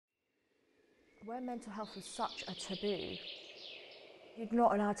Where mental health was such a taboo, you're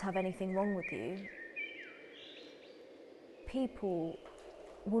not allowed to have anything wrong with you. People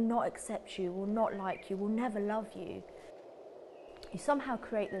will not accept you, will not like you, will never love you. You somehow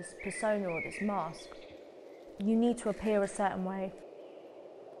create this persona or this mask. You need to appear a certain way,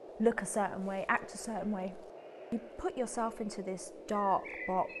 look a certain way, act a certain way. You put yourself into this dark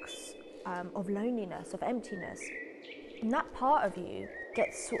box of loneliness, of emptiness. And that part of you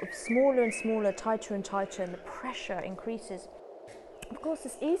gets sort of smaller and smaller, tighter and tighter, and the pressure increases. Of course,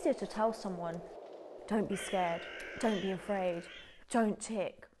 it's easier to tell someone, don't be scared, don't be afraid, don't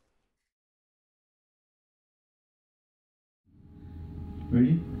tic.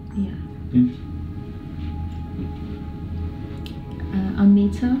 Ready? Yeah. Yes. I'm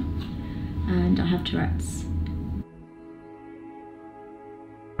Nita, and I have Tourette's.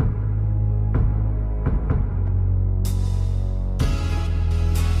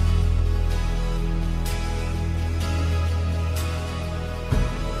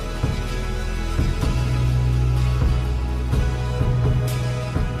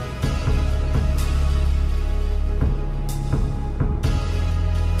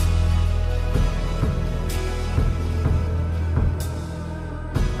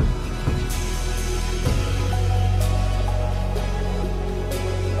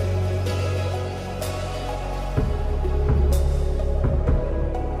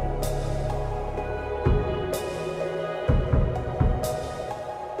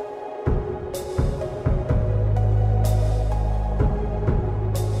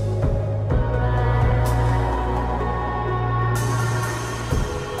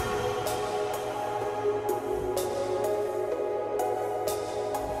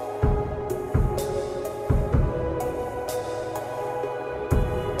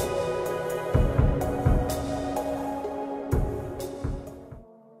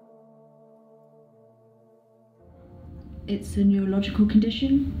 It's a neurological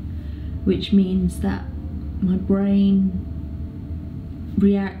condition, which means that my brain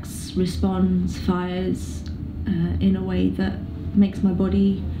reacts, responds, fires in a way that makes my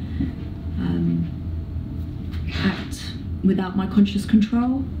body act without my conscious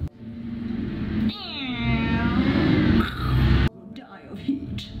control. Die of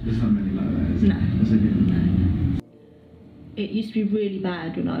heat. There's not many like that, is No. there? That's okay. No. It used to be really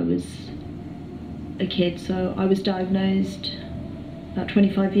bad when I was a kid, so I was diagnosed about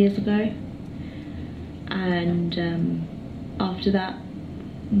 25 years ago, and after that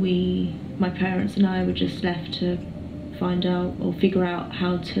my parents and I were just left to find out or figure out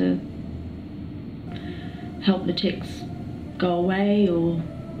how to help the tics go away, or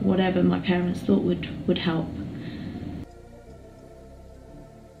whatever my parents thought would help.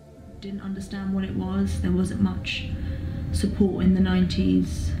 Didn't understand what it was. There wasn't much support in the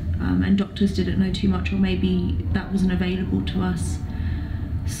 90s. And doctors didn't know too much, or maybe that wasn't available to us.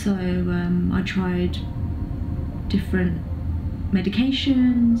 So I tried different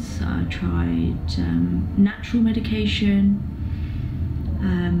medications, I tried natural medication,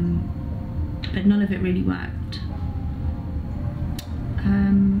 but none of it really worked.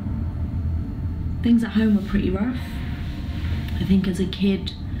 Things at home were pretty rough. I think as a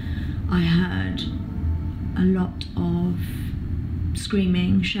kid I heard a lot of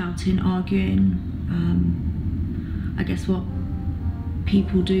screaming, shouting, arguing. I guess what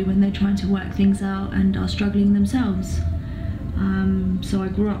people do when they're trying to work things out and are struggling themselves. So I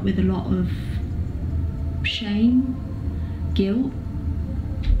grew up with a lot of shame, guilt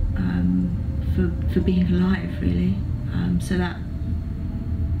for being alive, really. So that,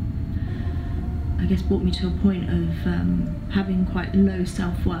 I guess, brought me to a point of having quite low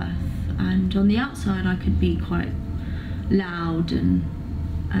self-worth. And on the outside I could be quite loud and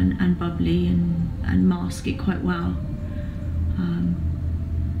bubbly and mask it quite well,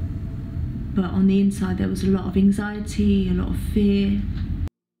 but on the inside there was a lot of anxiety, a lot of fear.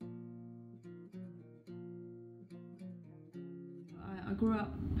 I grew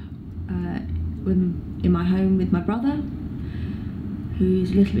up in my home with my brother,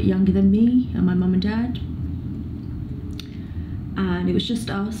 who's a little bit younger than me, and my mum and dad, and it was just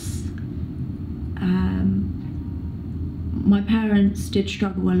us. My parents did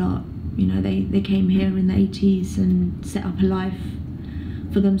struggle a lot. You know, they came here in the 80s and set up a life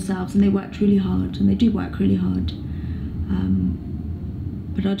for themselves, and they worked really hard, and they do work really hard.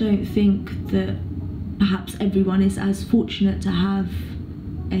 But I don't think that perhaps everyone is as fortunate to have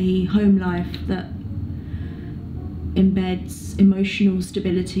a home life that embeds emotional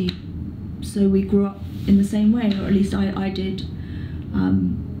stability. So we grew up in the same way, or at least I did.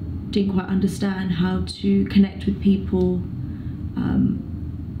 Didn't quite understand how to connect with people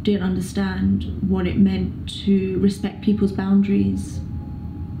didn't understand what it meant to respect people's boundaries.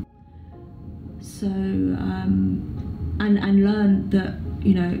 So, and learned that,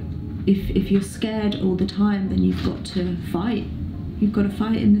 you know, if you're scared all the time, then you've got to fight. You've got to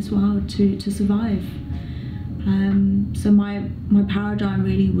fight in this world to survive. So my paradigm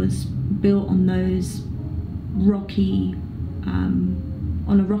really was built on those rocky,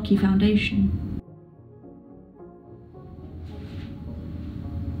 on a rocky foundation.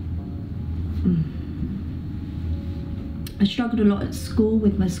 I struggled a lot at school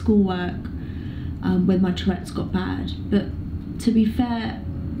with my schoolwork when my Tourette's got bad, but to be fair,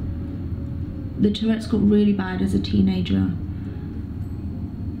 the Tourette's got really bad as a teenager,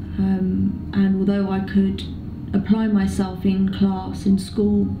 and although I could apply myself in class, in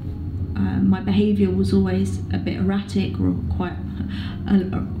school, my behaviour was always a bit erratic, or quite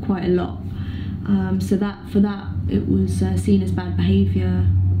a lot. So for that it was seen as bad behaviour.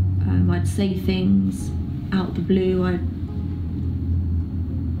 I'd say things out of the blue, I'd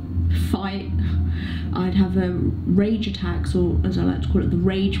fight, I'd have rage attacks, or as I like to call it, the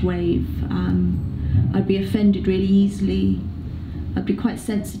rage wave. I'd be offended really easily. I'd be quite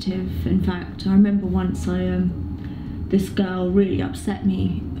sensitive. In fact, I remember once this girl really upset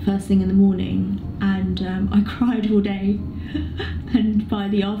me first thing in the morning, and I cried all day. And by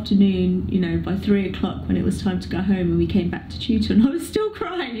the afternoon, you know, by 3 o'clock, when it was time to go home and we came back to tutor, and I was still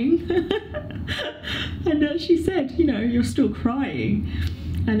crying. And she said, you know, you're still crying.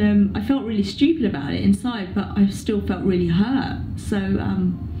 And I felt really stupid about it inside, but I still felt really hurt. So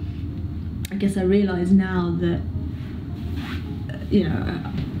I guess I realise now that, you know,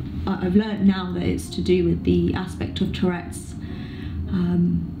 I've learned now that it's to do with the aspect of Tourette's,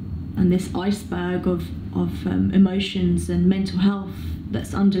 and this iceberg of emotions and mental health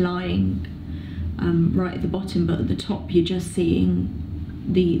that's underlying right at the bottom, but at the top you're just seeing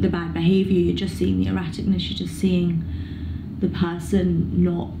the bad behaviour, you're just seeing the erraticness, you're just seeing the person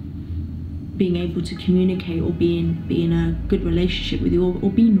not being able to communicate or be in a good relationship with you, or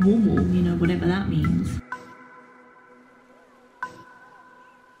be normal, you know, whatever that means.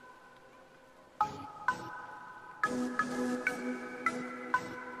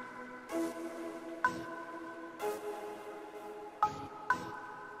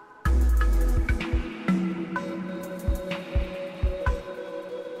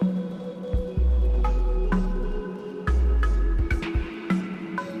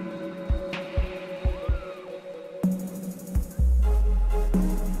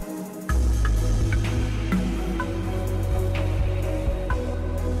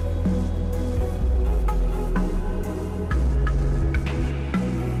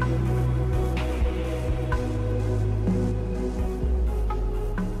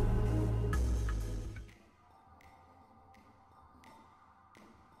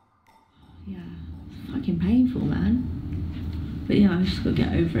 Yeah, fucking painful, man. But yeah, I've just got to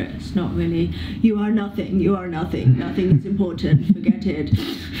get over it. It's not really, you are nothing, nothing is important, forget it.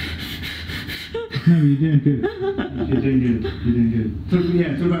 No, you're doing good. You're doing good.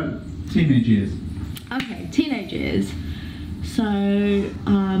 Talk about teenage years. Okay, teenage years. So,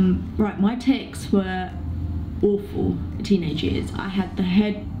 right, my tics were awful teenage years. I had the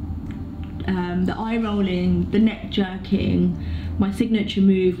head, the eye rolling, the neck jerking, my signature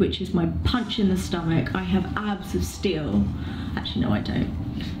move, which is my punch in the stomach. I have abs of steel. Actually, no, I don't.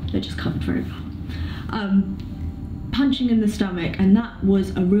 They're just covered very well. Punching in the stomach, and that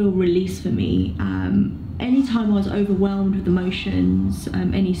was a real release for me. Anytime I was overwhelmed with emotions,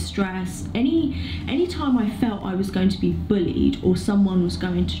 any stress, any time I felt I was going to be bullied, or someone was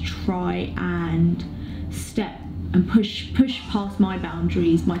going to try and step and push past my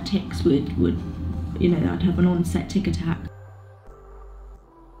boundaries, my tics would, you know, I'd have an onset tic attack.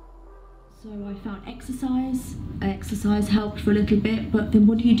 So I found exercise. Exercise helped for a little bit, but then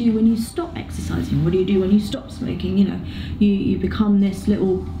what do you do when you stop exercising? What do you do when you stop smoking? You know, you become this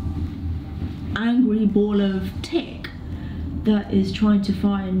little angry ball of tic that is trying to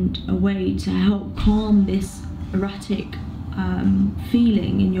find a way to help calm this erratic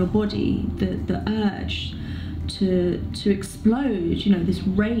feeling in your body, the urge to explode, you know, this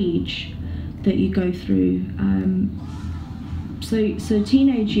rage that you go through. So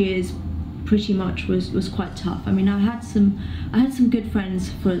teenage years pretty much was quite tough. I mean, I had some good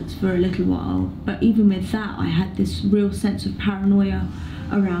friends for a little while, but even with that, I had this real sense of paranoia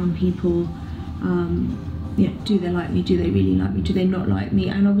around people. You know, do they like me? Do they really like me? Do they not like me?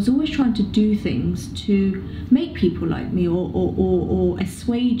 And I was always trying to do things to make people like me, or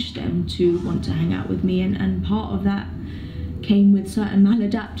assuage them to want to hang out with me. And part of that came with certain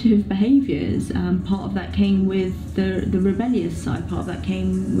maladaptive behaviours. Part of that came with the rebellious side. Part of that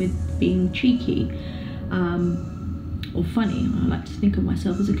came with being cheeky or funny. I like to think of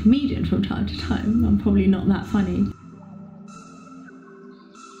myself as a comedian from time to time. I'm probably not that funny.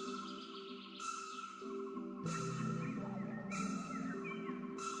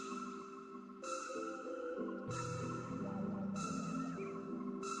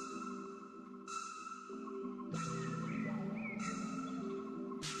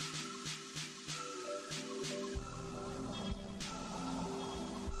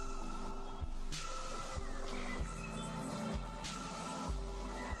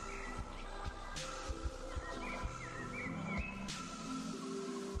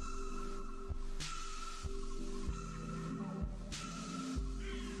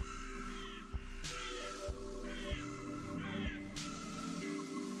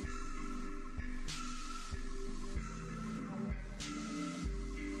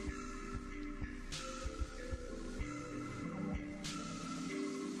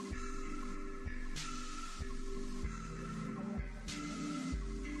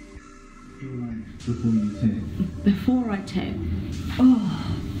 Before you tick? Before I tick,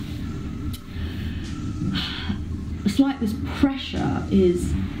 oh, it's like this pressure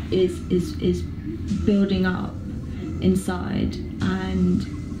is building up inside, and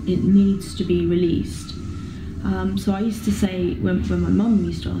it needs to be released. So I used to say, when my mum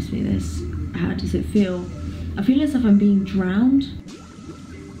used to ask me this, how does it feel? I feel as if I'm being drowned,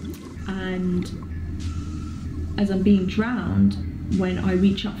 and as I'm being drowned, when I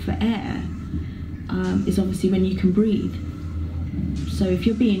reach up for air, is obviously when you can breathe. So if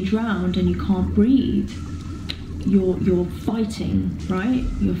you're being drowned and you can't breathe, you're fighting, right?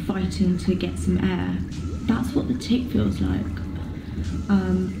 You're fighting to get some air. That's what the tic feels like.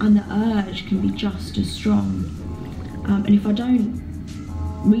 And the urge can be just as strong. And if I don't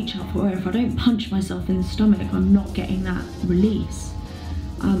reach up for air, if I don't punch myself in the stomach, I'm not getting that release.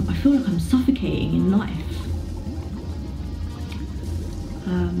 I feel like I'm suffocating in life.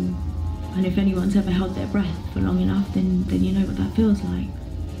 And if anyone's ever held their breath for long enough, then you know what that feels like.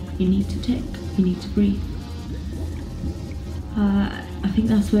 You need to tick, you need to breathe. I think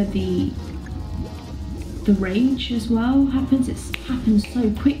that's where the rage as well happens. It happens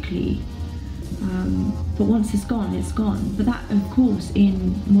so quickly, but once it's gone, it's gone. But that, of course,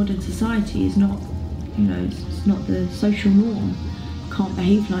 in modern society is not, you know, it's not the social norm. You can't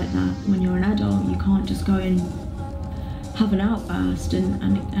behave like that when you're an adult. You can't just go and have an outburst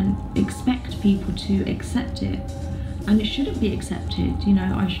and expect people to accept it, and it shouldn't be accepted. You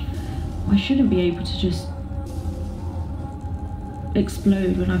know, I shouldn't be able to just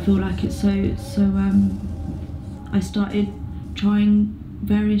explode when I feel like it. So I started trying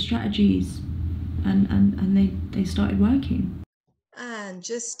various strategies, and they started working. And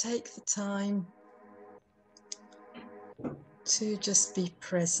just take the time to just be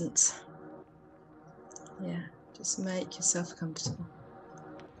present. Yeah. Just make yourself comfortable.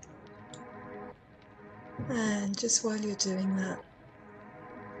 And just while you're doing that,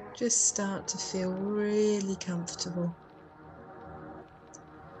 just start to feel really comfortable.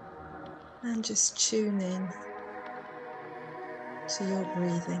 And just tune in to your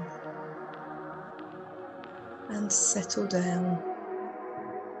breathing. And settle down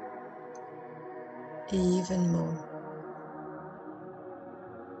even more.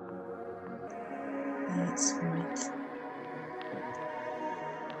 That's right.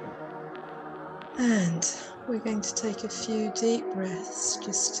 And we're going to take a few deep breaths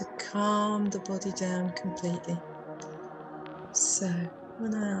just to calm the body down completely. So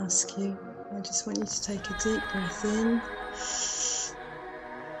when I ask you, I just want you to take a deep breath in.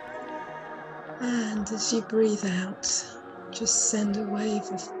 And as you breathe out, just send a wave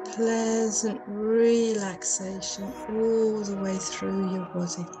of pleasant relaxation all the way through your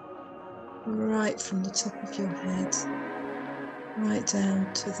body. Right from the top of your head, right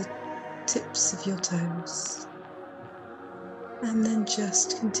down to the tips of your toes. And then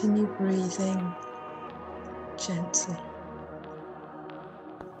just continue breathing gently.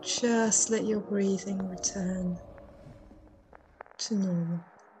 Just let your breathing return to normal.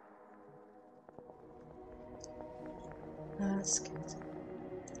 That's good.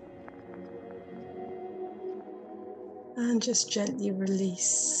 And just gently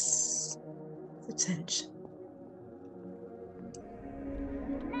release the tension.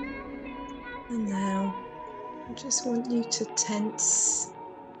 And now I just want you to tense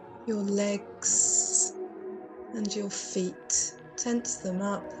your legs and your feet. Tense them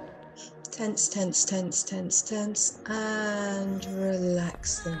up. Tense, tense, tense, tense, tense, and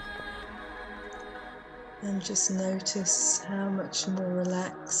relax them. And just notice how much more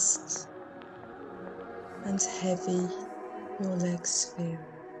relaxed and heavy your legs feel.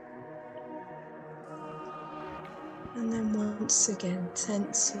 And then once again,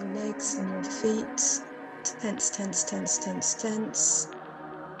 tense your legs and your feet. Tense, tense, tense, tense, tense.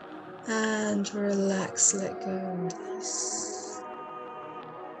 And relax, let go, release.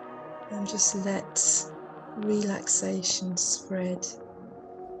 And just let relaxation spread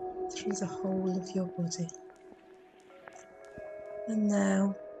through the whole of your body. And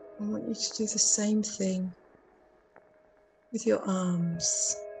now I want you to do the same thing with your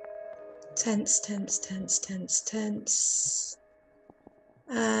arms. Tense, tense, tense, tense, tense.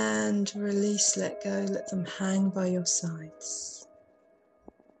 And release, let go, let them hang by your sides.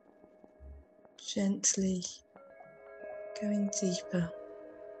 Gently going deeper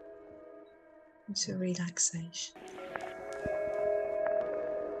into relaxation.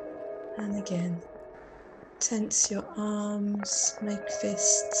 And again, tense your arms, make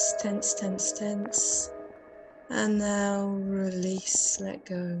fists, tense, tense, tense. And now release, let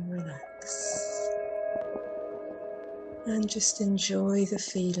go, relax. And just enjoy the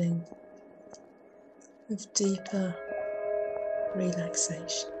feeling of deeper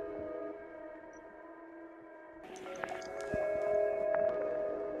relaxation.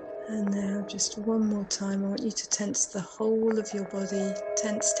 And now just one more time, I want you to tense the whole of your body.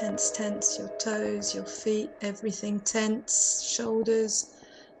 Tense, tense, tense, your toes, your feet, everything tense, shoulders.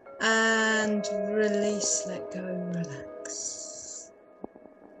 And release, let go, relax.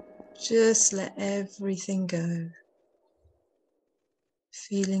 Just let everything go.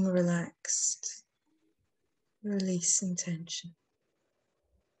 Feeling relaxed, releasing tension.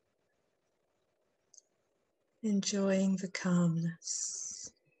 Enjoying the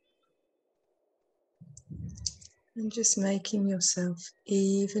calmness. And just making yourself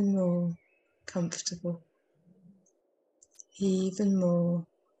even more comfortable, even more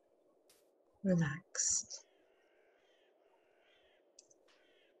relaxed.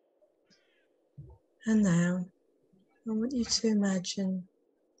 And now I want you to imagine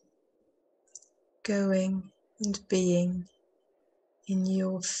going and being in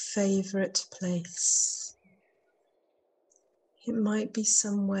your favorite place. It might be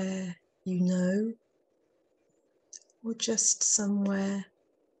somewhere you know, or just somewhere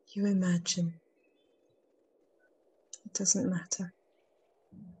you imagine. It doesn't matter.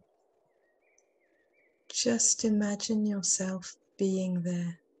 Just imagine yourself being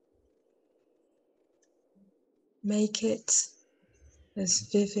there. Make it as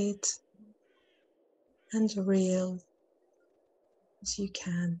vivid and real as you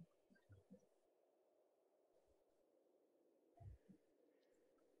can.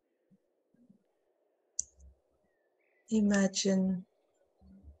 Imagine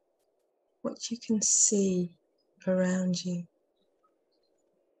what you can see around you.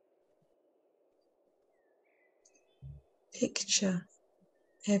 Picture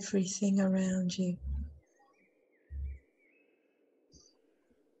everything around you.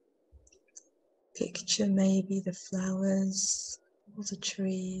 Picture maybe the flowers, or the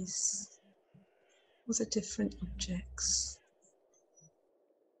trees, or the different objects.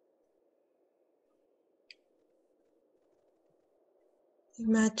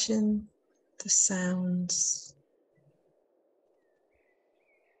 Imagine the sounds.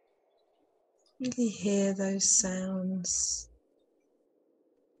 Really hear those sounds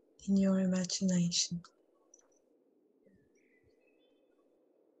in your imagination.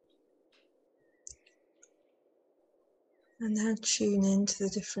 And now tune into the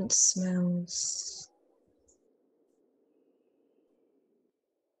different smells,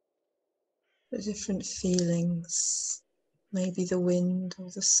 the different feelings, maybe the wind or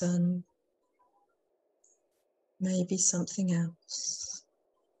the sun, maybe something else.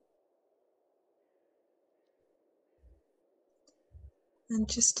 And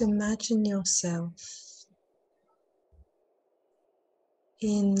just imagine yourself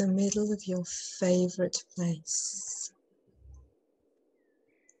in the middle of your favorite place,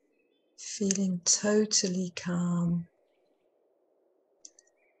 feeling totally calm,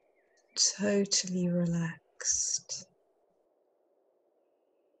 totally relaxed,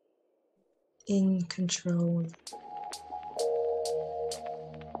 in control.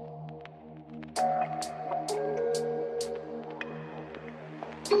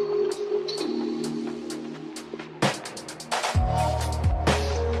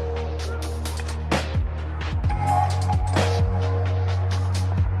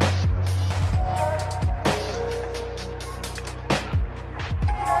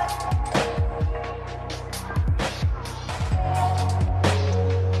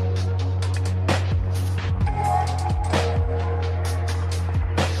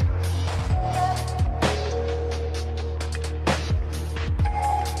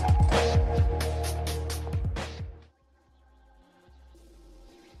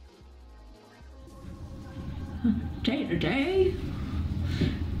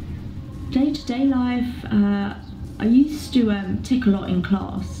 day-to-day life, I used to tic a lot in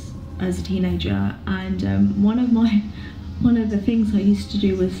class as a teenager, and one of the things I used to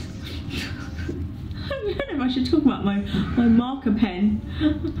do was I don't know if I should talk about my marker pen.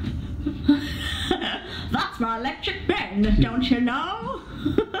 That's my electric pen, don't you know?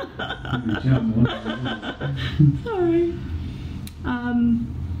 Sorry.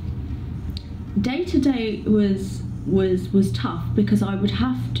 Day to day was tough because I would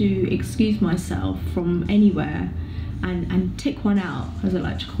have to excuse myself from anywhere and tick one out, as I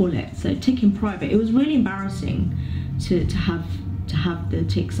like to call it. So tick in private. It was really embarrassing to have the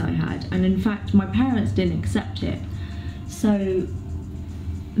tics I had, and in fact my parents didn't accept it. So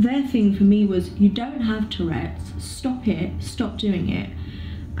their thing for me was, you don't have Tourette's, stop it, stop doing it.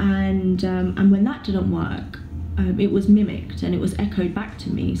 And when that didn't work, it was mimicked and it was echoed back to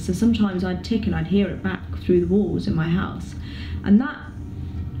me. So sometimes I'd tick and I'd hear it back through the walls in my house. And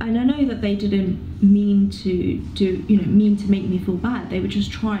I know that they didn't mean to make me feel bad. They were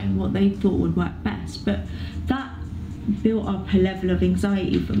just trying what they thought would work best. But that built up a level of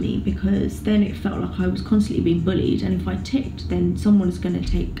anxiety for me, because then it felt like I was constantly being bullied, and if I ticked, then someone's going to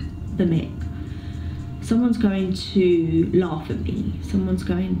take the mick. Someone's going to laugh at me. Someone's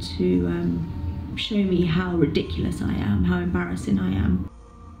going to show me how ridiculous I am, how embarrassing I am.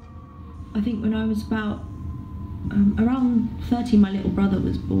 I think when I was about around 30, my little brother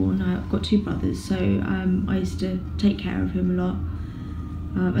was born. I've got 2 brothers, so I used to take care of him a lot.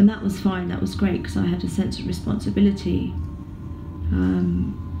 And that was fine, that was great, because I had a sense of responsibility.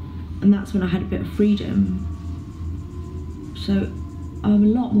 And that's when I had a bit of freedom. So I'm a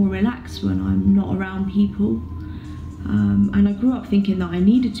lot more relaxed when I'm not around people. And I grew up thinking that I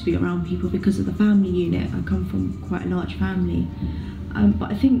needed to be around people because of the family unit. I come from quite a large family.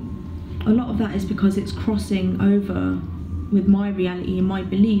 But I think a lot of that is because it's crossing over with my reality and my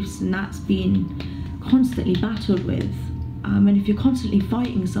beliefs, and that's been constantly battled with. And if you're constantly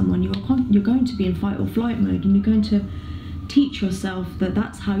fighting someone, you're going to be in fight or flight mode, and you're going to teach yourself that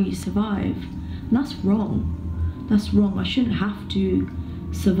that's how you survive. And that's wrong. That's wrong. I shouldn't have to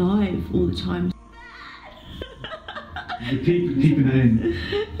survive all the time. Keeping it in.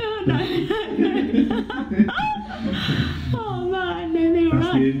 Oh man, no, they were That's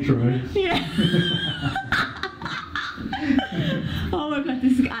right. the intro. Yeah. Oh my god,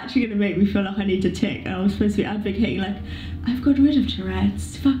 this is actually going to make me feel like I need to tick. I was supposed to be advocating like, I've got rid of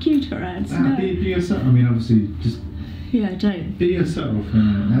Tourette's. Fuck you, Tourette's. No. Be yourself. I mean, obviously, just... Yeah, don't. Be yourself.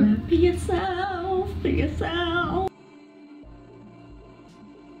 Be yourself. Be yourself.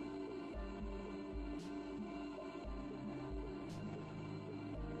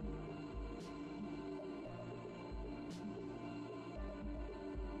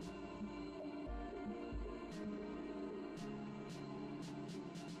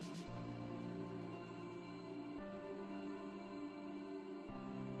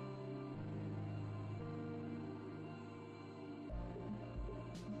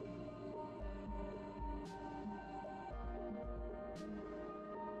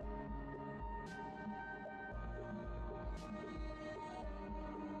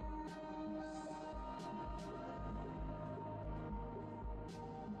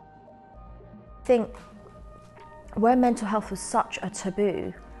 I think where mental health was such a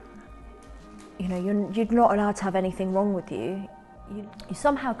taboo, you know, you're not allowed to have anything wrong with you. You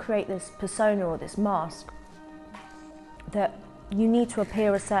somehow create this persona or this mask that you need to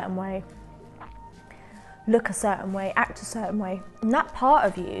appear a certain way, look a certain way, act a certain way. And that part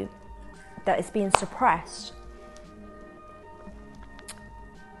of you that is being suppressed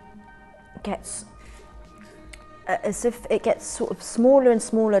gets as if it gets sort of smaller and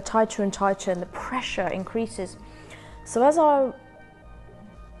smaller, tighter and tighter, and the pressure increases. So as I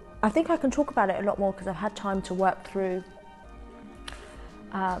think I can talk about it a lot more because I've had time to work through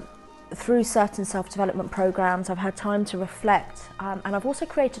certain self-development programs. I've had time to reflect, and I've also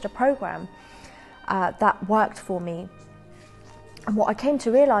created a program that worked for me. And what I came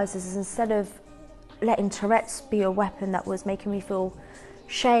to realize is instead of letting Tourette's be a weapon that was making me feel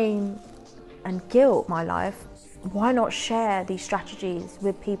shame and guilt my life, why not share these strategies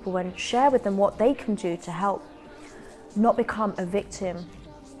with people and share with them what they can do to help not become a victim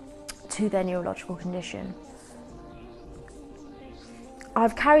to their neurological condition.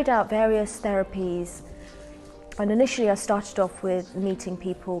 I've carried out various therapies, and initially I started off with meeting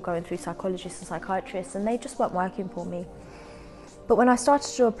people, going through psychologists and psychiatrists, and they just weren't working for me. But when I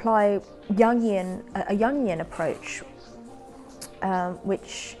started to apply a Jungian approach,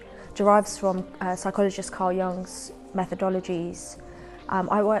 which derives from psychologist Carl Jung's methodologies,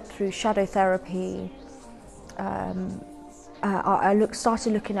 I worked through shadow therapy, I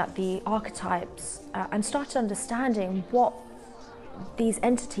started looking at the archetypes and started understanding what these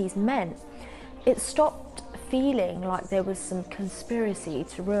entities meant, it stopped feeling like there was some conspiracy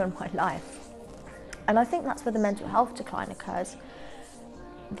to ruin my life. And I think that's where the mental health decline occurs.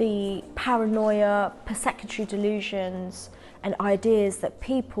 The paranoia, persecutory delusions, and ideas that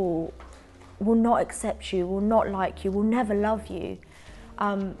people will not accept you, will not like you, will never love you.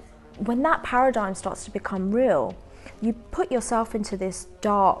 When that paradigm starts to become real, you put yourself into this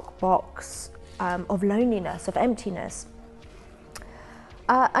dark box of loneliness, of emptiness.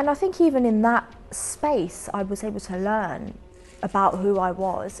 And I think even in that space, I was able to learn about who I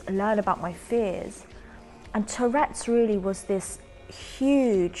was, learn about my fears. And Tourette's really was this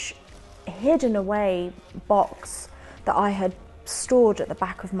huge, hidden away box that I had stored at the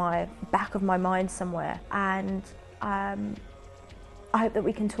back of my mind somewhere. And I hope that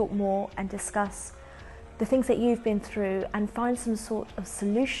we can talk more and discuss the things that you've been through and find some sort of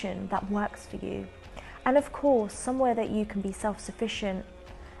solution that works for you. And of course, somewhere that you can be self-sufficient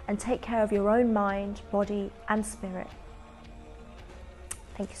and take care of your own mind, body and spirit.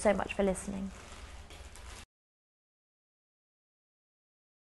 Thank you so much for listening.